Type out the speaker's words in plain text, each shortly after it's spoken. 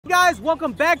Guys,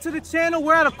 welcome back to the channel.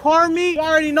 We're at a car meet. You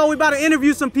already know we about to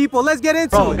interview some people. Let's get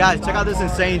into it. Guys, check out this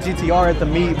insane GTR at the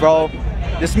meet, bro.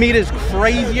 This meet is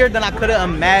crazier than I could have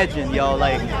imagined, yo.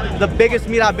 Like, the biggest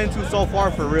meet I've been to so far,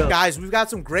 for real. Guys, we've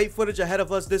got some great footage ahead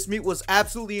of us. This meet was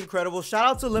absolutely incredible. Shout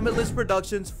out to Limitless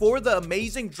Productions for the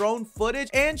amazing drone footage,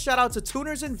 and shout out to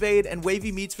Tuners Invade and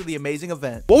Wavy Meats for the amazing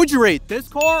event. What would you rate this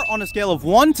car on a scale of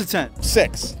 1 to 10?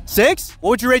 6. 6? What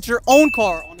would you rate your own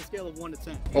car on a scale of 1 to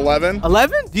 10? 11.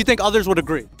 11? Do you think others would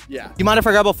agree? Yeah. Do you mind if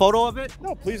I grab a photo of it?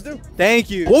 No, please do.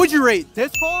 Thank you. What would you rate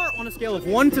this car on a scale of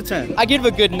 1 to 10? I give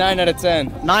it a good 9 out of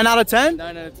 10. 9 out of 10?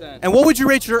 9 out of 10. And what would you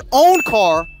rate your own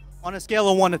car on a scale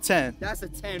of 1 to 10? That's a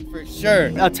 10 for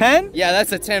sure. A 10? Yeah,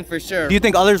 that's a 10 for sure. Do you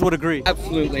think others would agree?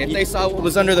 Absolutely. If they saw what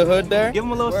was under the hood there. Give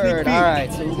them a little Word. sneak peek. All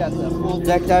right, so you got the full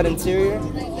decked out interior.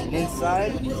 And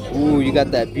inside, ooh, you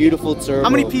got that beautiful turbo. How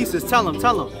many pieces? Tell them,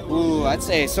 tell them. Ooh, I'd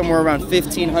say somewhere around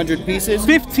 1,500 pieces.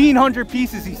 1,500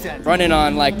 pieces, he said. Running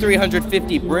on like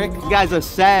 350 brick. You guys are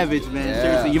savage, man. Yeah.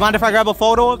 Seriously. You mind if I grab a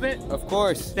photo of it? Of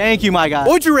course. Thank you, my guy.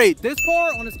 What would you rate this car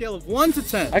on a scale of 1 to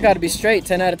 10? I gotta be straight,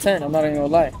 10 out of 10. I'm not even gonna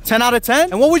lie. 10 out of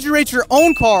 10? And what would you rate your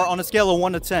own car on a scale of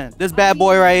 1 to 10? This bad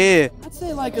boy right here. I'd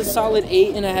say like a solid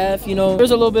 8.5. You know,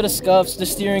 there's a little bit of scuffs. The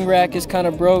steering rack is kind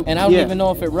of broke, and I don't even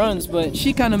know if it runs, but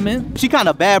she kind of mint. She kind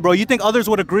of bad, bro. You think others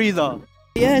would agree, though?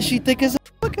 Yeah, she thick as a.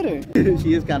 Look at her.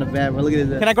 She is kind of bad, bro. Look at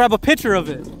this. Can I grab a picture of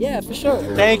it? Yeah, for sure.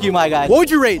 Thank you, my guy. What would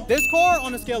you rate this car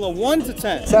on a scale of 1 to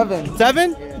 10? 7.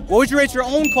 7? Yeah. What would you rate your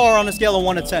own car on a scale of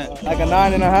 1 to 10? Like a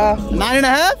 9.5.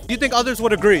 9.5? Do you think others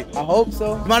would agree? I hope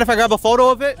so. You mind if I grab a photo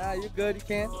of it? Nah, you good, you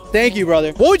can. Thank you,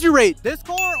 brother. What would you rate this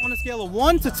car on a scale of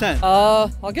 1 to 10?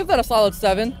 I'll give that a solid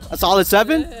 7. A solid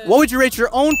 7? Yeah. What would you rate your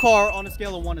own car on a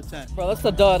scale of 1 to 10? Bro, that's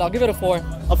a dud. I'll give it a 4.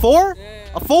 A 4? Yeah.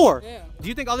 A 4? Yeah. Do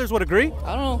you think others would agree?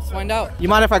 I don't know. Let's find out. You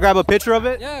mind if I grab a picture of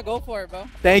it? Yeah, go for it, bro.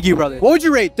 Thank you, brother. What would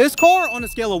you rate this car on a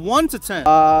scale of 1 to 10?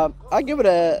 I give it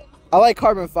a. I like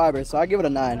carbon fiber, so I give it a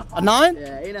 9. A 9?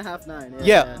 Yeah, 8.5, 9.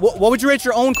 Yeah. What would you rate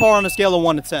your own car on a scale of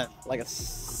 1 to 10? Like a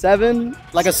 7.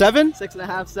 Like a 7?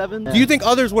 6.5, 7. Do you think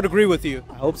others would agree with you?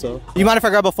 I hope so. You mind if I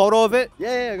grab a photo of it?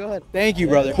 Yeah, go ahead. Thank you,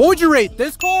 brother. What would you rate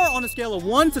this car on a scale of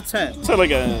 1 to 10? So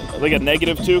like a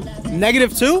 -2.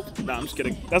 -2? No, I'm just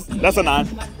kidding. That's a 9.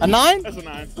 A 9? That's a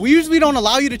 9. We usually don't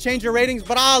allow you to change your ratings,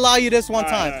 but I'll allow you this one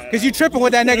time because you tripping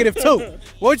with that -2.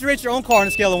 What would you rate your own car on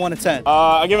a scale of 1 to 10?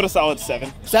 I give it a solid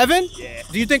 7. 7? Yeah.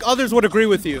 Do you think others would agree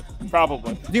with you?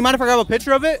 Probably. Do you mind if I grab a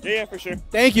picture of it? Yeah, for sure.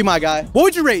 Thank you, my guy. What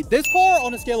would you rate this car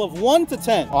on a scale of 1 to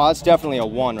 10? Oh, that's definitely a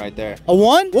 1 right there. A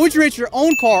 1? What would you rate your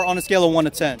own car on a scale of 1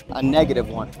 to 10? A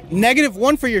 -1.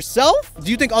 -1 for yourself?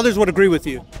 Do you think others would agree with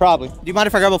you? Probably. Do you mind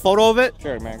if I grab a photo of it?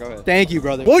 Sure, man. Go ahead. Thank you,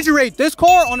 brother. What would you rate this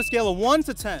car on a scale of 1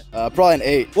 to 10? Probably an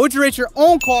 8. What would you rate your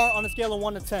own car on a scale of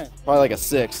 1 to 10? Probably like a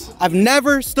 6. I've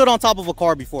never stood on top of a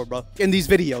car before, bro, in these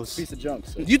videos. Piece of junk.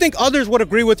 So. Do you think others would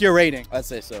agree with your rating? I'd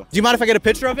say so. Do you mind if I get a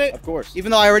picture of it? Of course.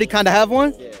 Even though I already kind of have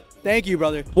one? Yeah. Thank you,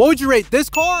 brother. What would you rate this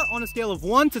car on a scale of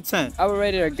 1 to 10? I would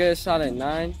rate it a good solid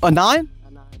 9. A 9?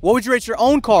 What would you rate your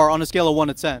own car on a scale of 1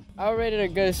 to 10? I would rate it a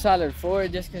good solid 4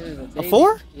 just because it's a baby. A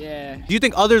 4? Yeah. Do you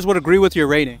think others would agree with your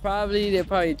rating? They'll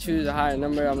probably choose a higher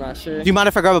number. I'm not sure. Do you mind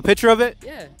if I grab a picture of it?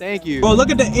 Yeah. Thank you. Bro,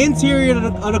 look at the interior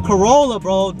of the Corolla,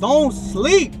 bro. Don't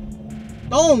sleep.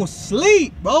 Don't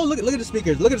sleep, bro. Look at the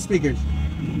speakers. Look at the speakers.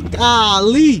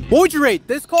 Golly. What would you rate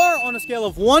this car on a scale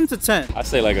of 1 to 10? I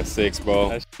say like a 6, bro.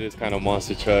 That shit is kind of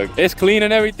monster truck. It's clean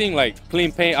and everything, like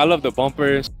clean paint. I love the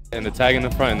bumpers and the tag in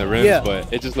the front and the rims,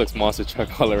 but it just looks monster truck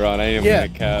all around. I ain't even in a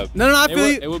cab. No, I feel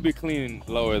you. It would be clean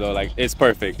lower though. Like it's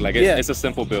perfect. Like it's a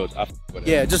simple build.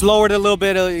 Yeah, just lower it a little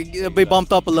bit. It'll be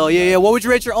bumped up a little. Yeah. What would you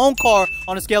rate your own car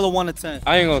on a scale of 1 to 10?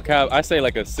 I ain't gonna cap. I say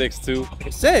like a 6 too.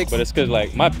 6? But it's cause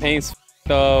like my paint's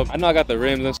up. I know I got the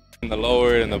rims and the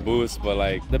lower and the boost, but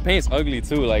like the paint's ugly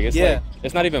too. Like it's like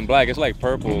it's not even black. It's like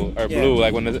purple or blue.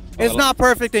 Like when it's not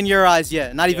perfect in your eyes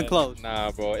yet. Not even close.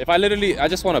 Nah, bro. If I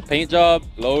just want a paint job,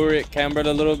 lower it, camber it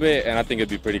a little bit, and I think it'd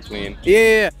be pretty clean.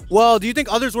 Yeah. Well, do you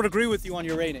think others would agree with you on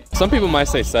your rating? Some people might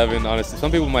say 7. Honestly,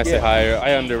 some people might say higher. I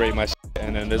underrate my shit,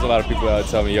 and then there's a lot of people that would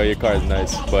tell me, yo, your car is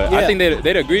nice. But I think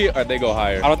they'd agree or they go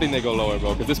higher. I don't think they go lower,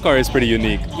 bro, because this car is pretty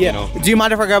unique. Yeah. You know? Do you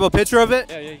mind if I grab a picture of it?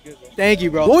 Yeah, you're good, bro. Thank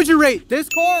you, bro. What would you rate this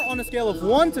car on a scale of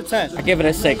 1 to 10? I give it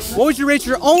a 6. What would you rate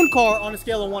your own car on a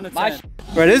scale of 1 to 10?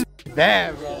 Bro, this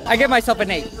bad, bro. I give myself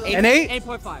an 8. An 8?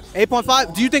 8.5.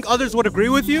 8.5? Do you think others would agree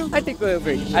with you? I think we'll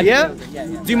agree. Yeah?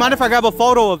 Do you mind if I grab a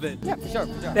photo of it? Yeah, for sure.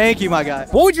 Thank you, my guy.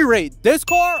 What would you rate this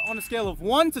car on a scale of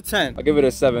 1 to 10? I'll give it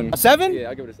a 7. A 7? Yeah,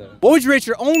 I'll give it a 7. What would you rate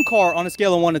your own car on a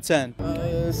scale of 1 to 10?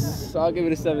 I'll give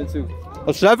it a 7 too.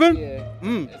 A 7? Yeah.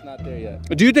 It's not there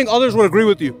yet. Do you think others would agree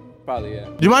with you? probably, yeah.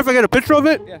 Do you mind if I get a picture of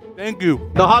it? Yeah. Thank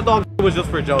you. The hot dog was just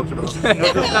for jokes, bro.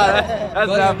 That's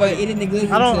not but it didn't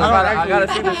glisten. I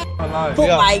gotta see this online.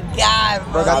 Oh my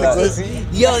god, bro. got the glizzy.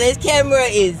 Yo, this camera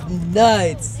is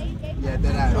nuts. Yeah,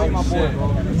 that oh my boy,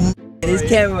 bro. This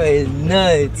camera is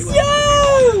nuts. Yo!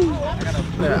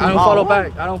 I don't follow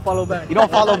back. I don't follow back. You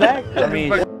don't follow back? I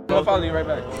mean, I'll follow you right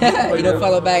back. You don't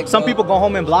follow back. some people go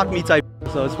home and block me type,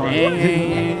 so it's fine.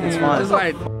 It's fine. It's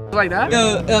like that?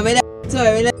 Yo, make that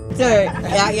turn, Yeah.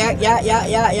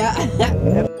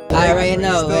 Alright, right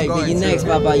now. Wait, you next,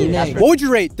 Papa. You next. What would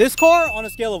you rate this car on a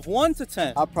scale of 1 to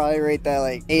 10? I'll probably rate that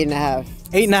like 8.5.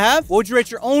 8.5? What would you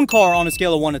rate your own car on a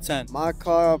scale of 1 to 10? My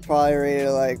car, I'll probably rate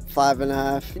it like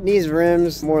 5.5. It needs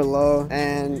rims, more low,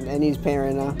 and it needs paint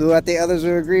right now. Do I think others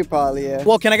would agree? Probably, yeah.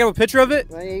 Well, can I get a picture of it?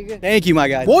 Yeah, you good. Thank you, my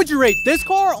guy. What would you rate this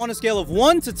car on a scale of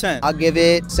 1 to 10? I'll give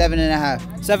it 7.5.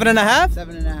 7.5?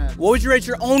 7.5. What would you rate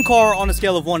your own car on a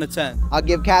scale of 1 to 10? I'll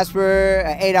give Casper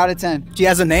an 8 out of 10. She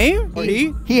has a name? Or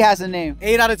he? He has a name.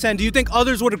 8 out of 10. Do you think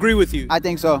others would agree with you? I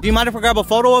think so. Do you mind if I grab a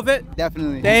photo of it?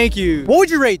 Definitely. Thank you. What would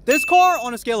you rate this car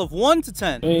on a scale of 1 to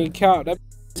 10? Ain't count. That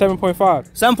 7.5.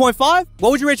 7.5?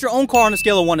 What would you rate your own car on a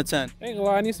scale of 1 to 10? Ain't gonna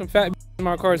lie, I need some fat in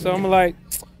my car, so I'm like,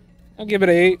 I'll give it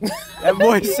an 8. That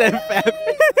boy said fat.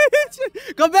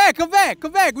 Come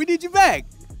back. We need you back.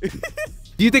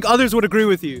 Do you think others would agree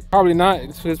with you? Probably not.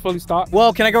 It's fully stocked.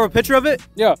 Well, can I grab a picture of it?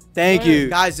 Yeah. Thank you.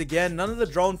 Guys, again, none of the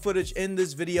drone footage in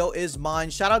this video is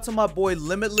mine. Shout out to my boy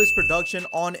Limitless Production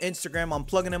on Instagram. I'm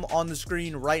plugging him on the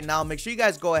screen right now. Make sure you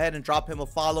guys go ahead and drop him a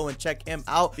follow and check him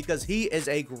out because he is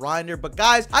a grinder. But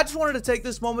guys, I just wanted to take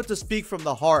this moment to speak from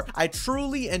the heart. I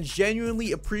truly and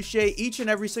genuinely appreciate each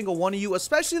and every single one of you,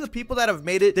 especially the people that have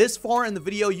made it this far in the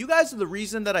video. You guys are the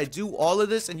reason that I do all of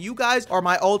this, and you guys are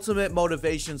my ultimate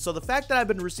motivation. So the fact that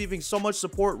I've been receiving so much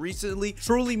support recently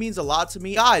truly means a lot to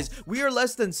me. Guys, we are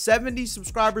less than 70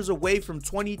 subscribers away from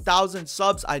 20,000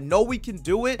 subs. I know we can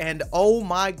do it, and oh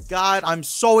my god, I'm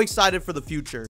so excited for the future.